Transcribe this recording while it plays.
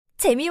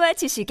재미와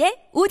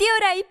지식의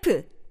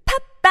오디오라이프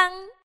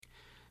팝빵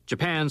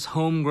Japan's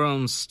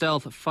homegrown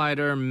stealth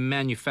fighter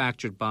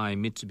manufactured by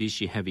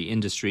Mitsubishi Heavy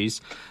Industries,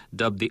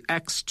 dubbed the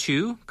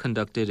X-2,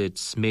 conducted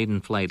its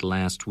maiden flight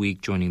last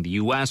week, joining the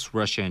U.S.,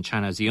 Russia, and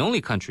China as the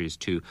only countries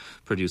to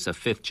produce a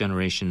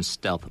fifth-generation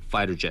stealth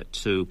fighter jet.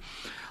 To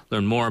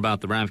learn more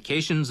about the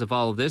ramifications of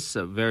all of this,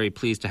 very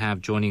pleased to have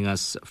joining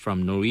us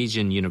from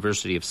Norwegian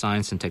University of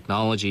Science and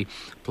Technology,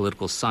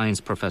 political science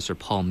professor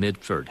Paul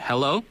Midford.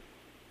 Hello.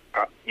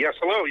 Yes,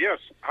 hello, yes.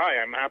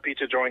 Hi, I'm happy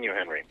to join you,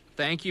 Henry.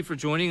 Thank you for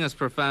joining us,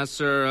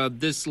 Professor.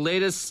 This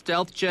latest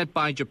stealth jet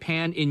by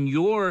Japan, in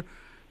your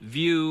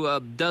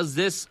view, does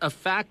this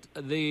affect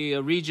the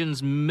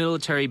region's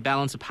military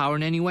balance of power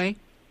in any way?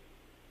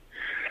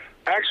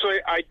 Actually,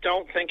 I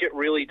don't think it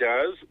really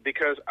does,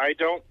 because I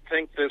don't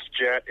think this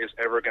jet is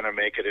ever going to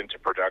make it into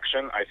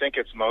production. I think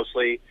it's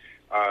mostly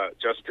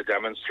just to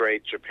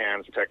demonstrate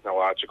Japan's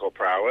technological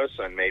prowess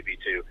and maybe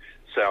to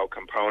sell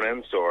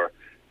components or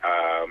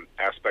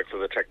aspects of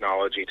the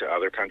technology to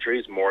other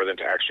countries more than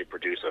to actually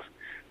produce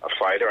a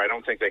fighter. I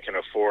don't think they can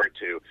afford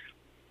to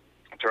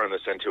turn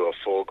this into a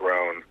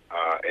full-grown,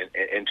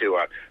 into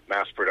a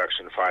mass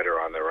production fighter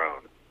on their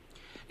own.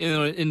 You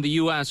know, in the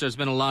U.S., there's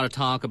been a lot of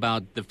talk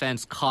about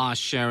defense cost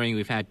sharing.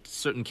 We've had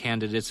certain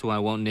candidates who I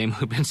won't name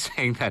who've been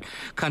saying that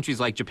countries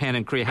like Japan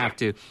and Korea have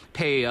to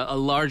pay a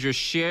larger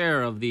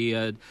share of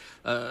the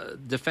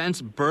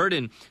defense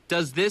burden.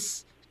 Does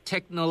this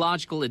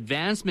technological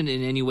advancement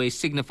in any way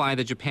signify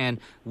that Japan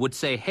would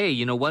say, hey,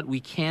 you know what, we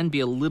can be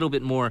a little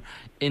bit more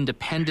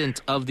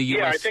independent of the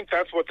U.S.? Yeah, I think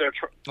that's what they're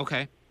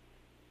Okay.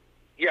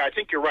 Yeah, I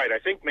think you're right. I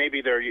think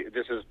maybe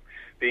this is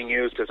being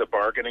used as a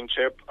bargaining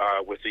chip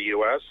with the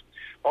U.S.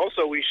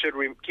 Also, we should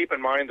keep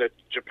in mind that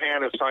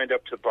Japan has signed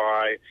up to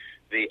buy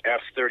the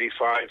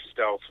F-35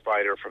 stealth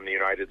fighter from the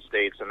United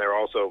States, and they're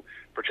also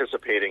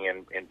participating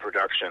in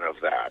production of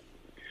that.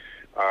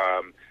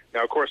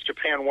 Now, of course,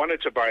 Japan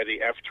wanted to buy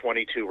the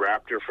F-22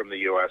 Raptor from the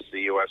U.S.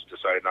 The U.S.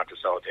 decided not to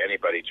sell it to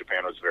anybody.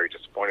 Japan was very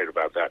disappointed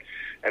about that.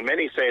 And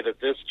many say that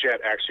this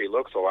jet actually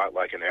looks a lot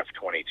like an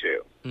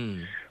F-22.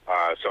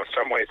 So in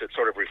some ways it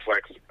sort of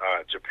reflects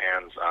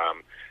Japan's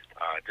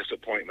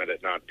disappointment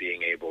at not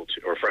being able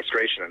to, or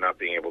frustration at not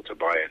being able to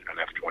buy an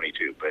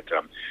F-22. But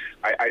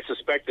I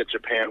suspect that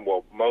Japan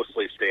will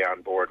mostly stay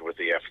on board with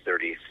the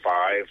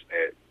F-35,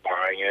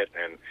 buying it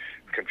and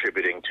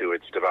contributing to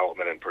its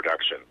development and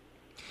production,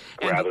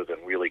 rather than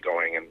really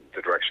going in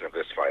the direction of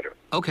this fighter.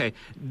 Okay.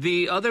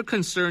 The other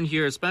concern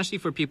here, especially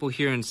for people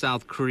here in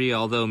South Korea,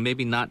 although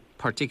maybe not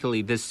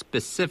particularly this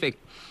specific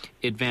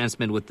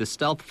advancement with the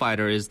stealth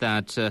fighter, is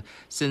that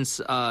since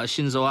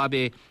Shinzo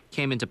Abe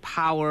came into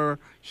power,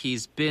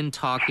 he's been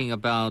talking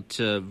about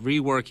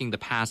reworking the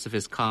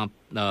pacifist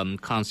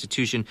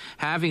constitution,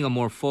 having a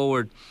more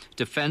forward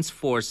defense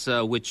force,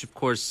 which, of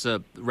course,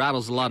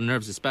 rattles a lot of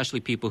nerves,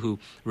 especially people who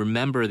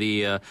remember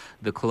the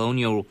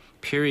colonial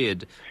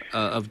period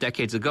of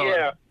decades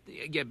ago.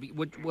 Yeah.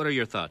 What are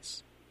your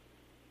thoughts?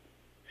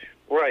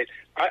 Right.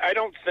 I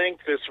don't think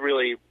this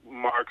really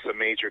marks a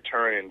major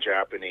turn in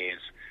Japanese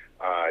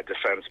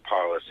defense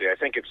policy. I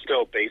think it's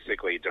still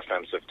basically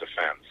defensive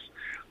defense.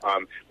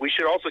 We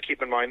should also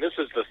keep in mind this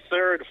is the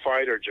third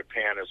fighter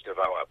Japan has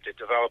developed. It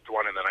developed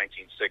one in the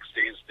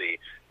 1960s, the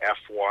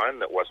F-1,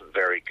 that wasn't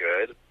very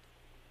good.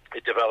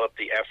 It developed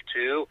the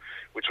F-2,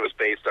 which was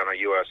based on a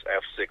U.S.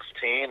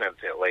 F-16 in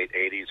the late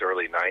 80s,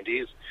 early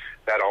 90s.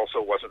 That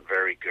also wasn't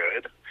very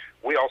good.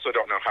 We also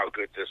don't know how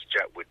good this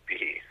jet would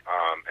be.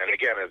 And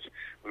again, as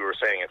we were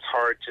saying, it's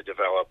hard to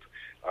develop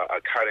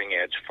a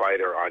cutting-edge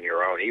fighter on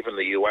your own. Even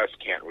the U.S.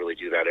 can't really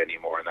do that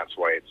anymore, and that's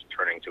why it's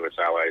turning to its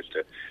allies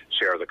to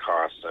share the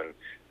costs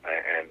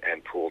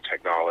and pool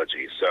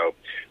technology. So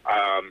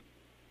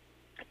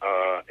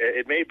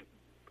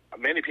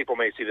many people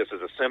may see this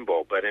as a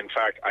symbol, but in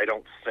fact, I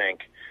don't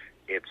think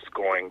it's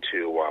going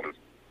to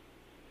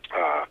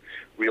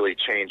really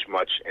change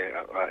much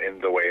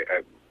in the way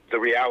the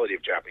reality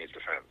of Japanese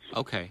defense.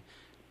 Okay.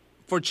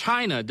 For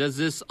China, does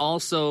this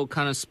also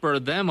kind of spur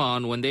them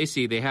on when they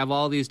see they have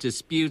all these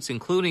disputes,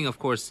 including, of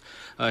course,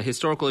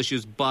 historical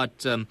issues,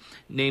 but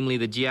namely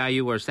the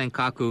Jiayu or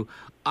Senkaku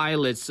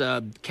islets?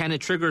 Can it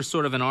trigger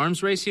sort of an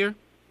arms race here?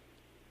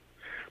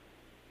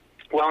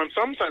 Well, in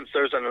some sense,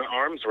 there's an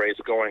arms race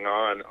going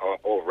on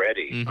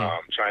already.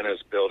 China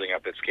is building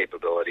up its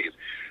capabilities.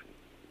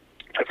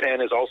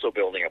 Japan is also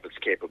building up its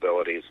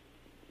capabilities.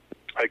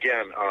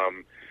 Again,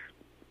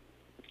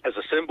 as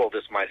a symbol,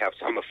 this might have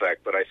some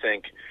effect, but I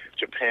think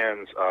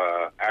Japan's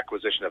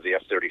acquisition of the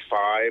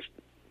F-35,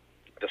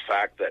 the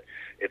fact that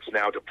it's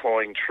now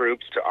deploying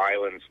troops to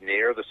islands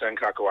near the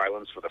Senkaku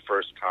Islands for the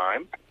first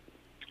time,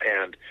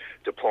 and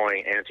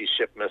deploying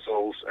anti-ship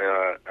missiles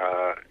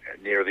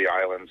near the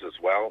islands as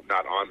well,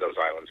 not on those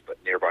islands,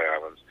 but nearby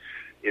islands,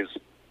 is,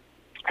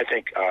 I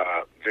think,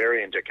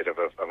 very indicative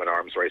of an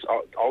arms race.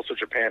 Also,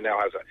 Japan now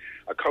has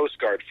a Coast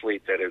Guard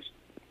fleet that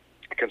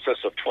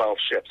consists of 12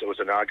 ships. It was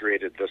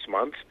inaugurated this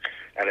month,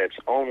 and it's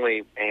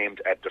only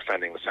aimed at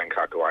defending the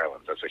Senkaku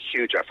Islands. That's a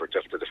huge effort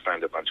just to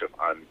defend a bunch of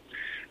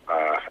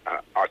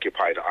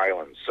occupied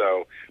islands.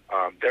 So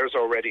there's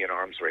already an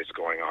arms race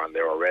going on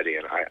there already,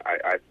 and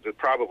I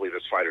probably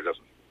this fighter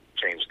doesn't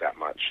change that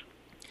much.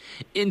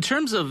 In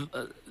terms of,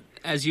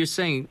 as you're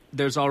saying,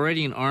 there's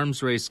already an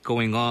arms race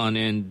going on,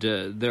 and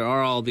there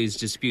are all these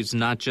disputes,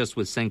 not just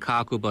with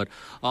Senkaku, but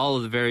all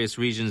of the various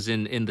regions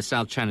in the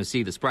South China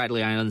Sea, the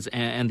Spratly Islands,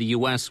 and the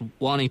U.S.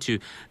 wanting to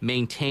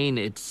maintain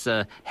its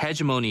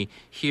hegemony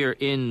here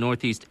in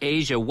Northeast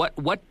Asia.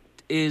 What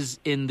is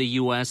in the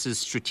U.S.'s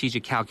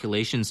strategic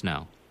calculations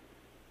now?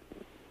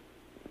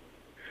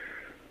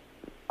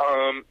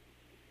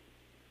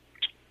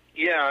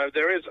 Yeah,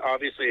 there is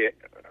obviously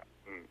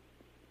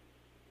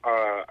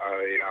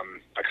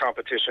a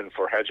competition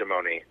for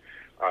hegemony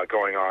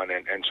going on,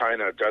 and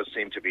China does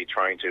seem to be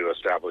trying to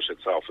establish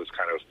itself as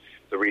kind of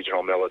the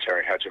regional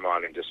military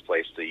hegemon and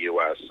displace the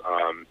U.S.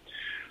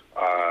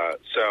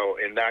 So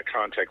in that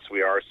context,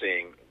 we are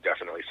seeing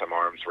definitely some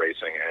arms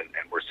racing,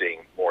 and we're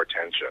seeing more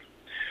tension.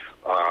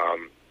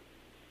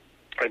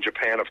 And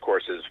Japan, of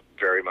course, is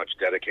very much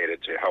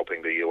dedicated to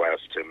helping the U.S.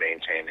 to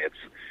maintain its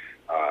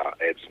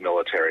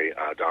military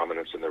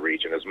dominance in the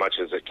region as much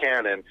as it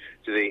can, and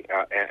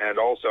and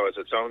also as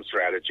its own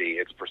strategy,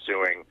 it's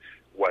pursuing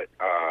what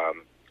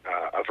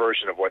a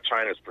version of what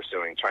China's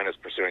pursuing. China's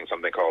pursuing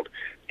something called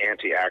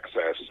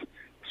anti-access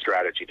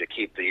strategy to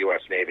keep the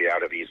U.S. Navy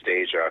out of East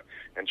Asia,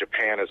 and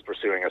Japan is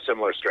pursuing a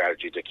similar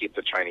strategy to keep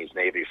the Chinese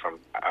Navy from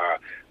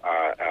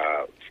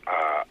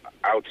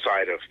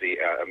outside of the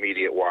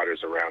immediate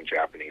waters around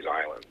Japanese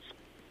islands.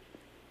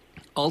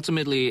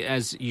 Ultimately,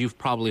 as you've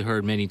probably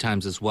heard many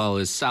times as well,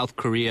 is South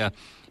Korea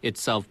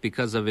itself,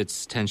 because of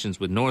its tensions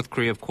with North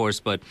Korea, of course,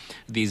 but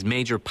these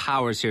major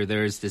powers here,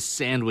 there is this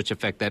sandwich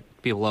effect that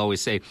people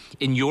always say.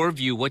 In your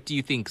view, what do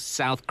you think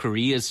South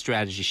Korea's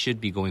strategy should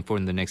be going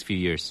forward in the next few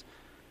years?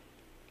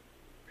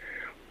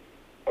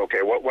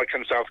 Okay, what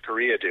can South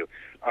Korea do?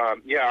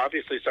 Yeah,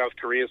 obviously South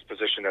Korea's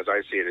position, as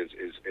I see it,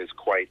 is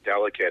quite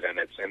delicate, and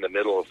it's in the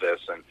middle of this.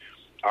 And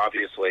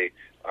obviously,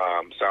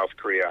 South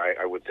Korea,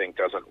 I would think,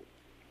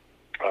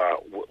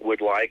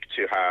 would like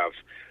to have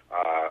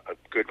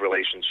good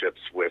relationships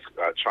with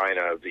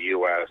China, the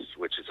U.S.,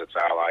 which is its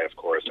ally, of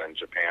course, and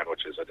Japan,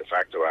 which is a de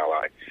facto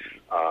ally,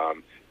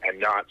 and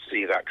not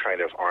see that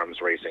kind of arms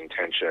racing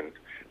tension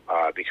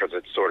because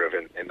it's sort of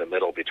in the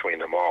middle between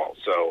them all.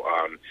 So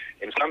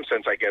in some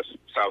sense, I guess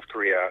South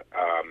Korea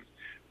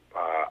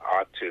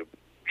ought to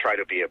try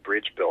to be a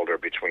bridge builder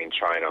between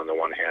China on the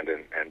one hand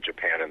and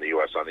Japan and the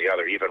U.S. on the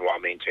other, even while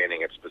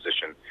maintaining its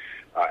position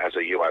as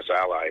a U.S.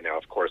 ally. Now,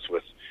 of course,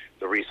 with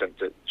the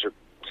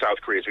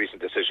South Korea's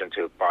recent decision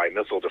to buy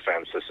missile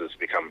defense, this has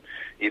become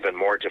even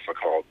more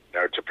difficult.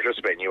 Or to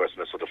participate in U.S.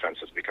 missile defense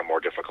has become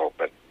more difficult.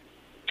 But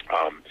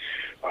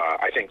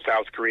I think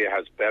South Korea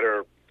has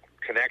better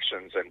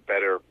connections and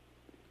better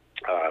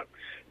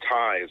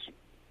ties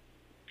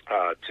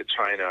to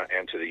China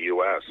and to the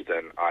U.S.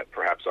 than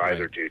perhaps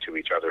either do to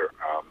each other.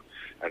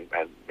 And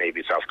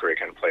maybe South Korea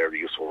can play a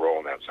useful role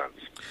in that sense.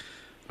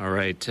 All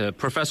right.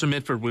 Professor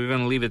Midford, we're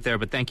going to leave it there,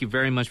 but thank you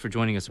very much for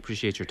joining us.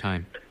 Appreciate your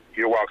time.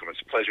 You're welcome. It's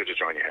a pleasure to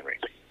join you, Henry.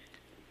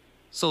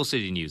 Seoul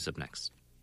City News up next.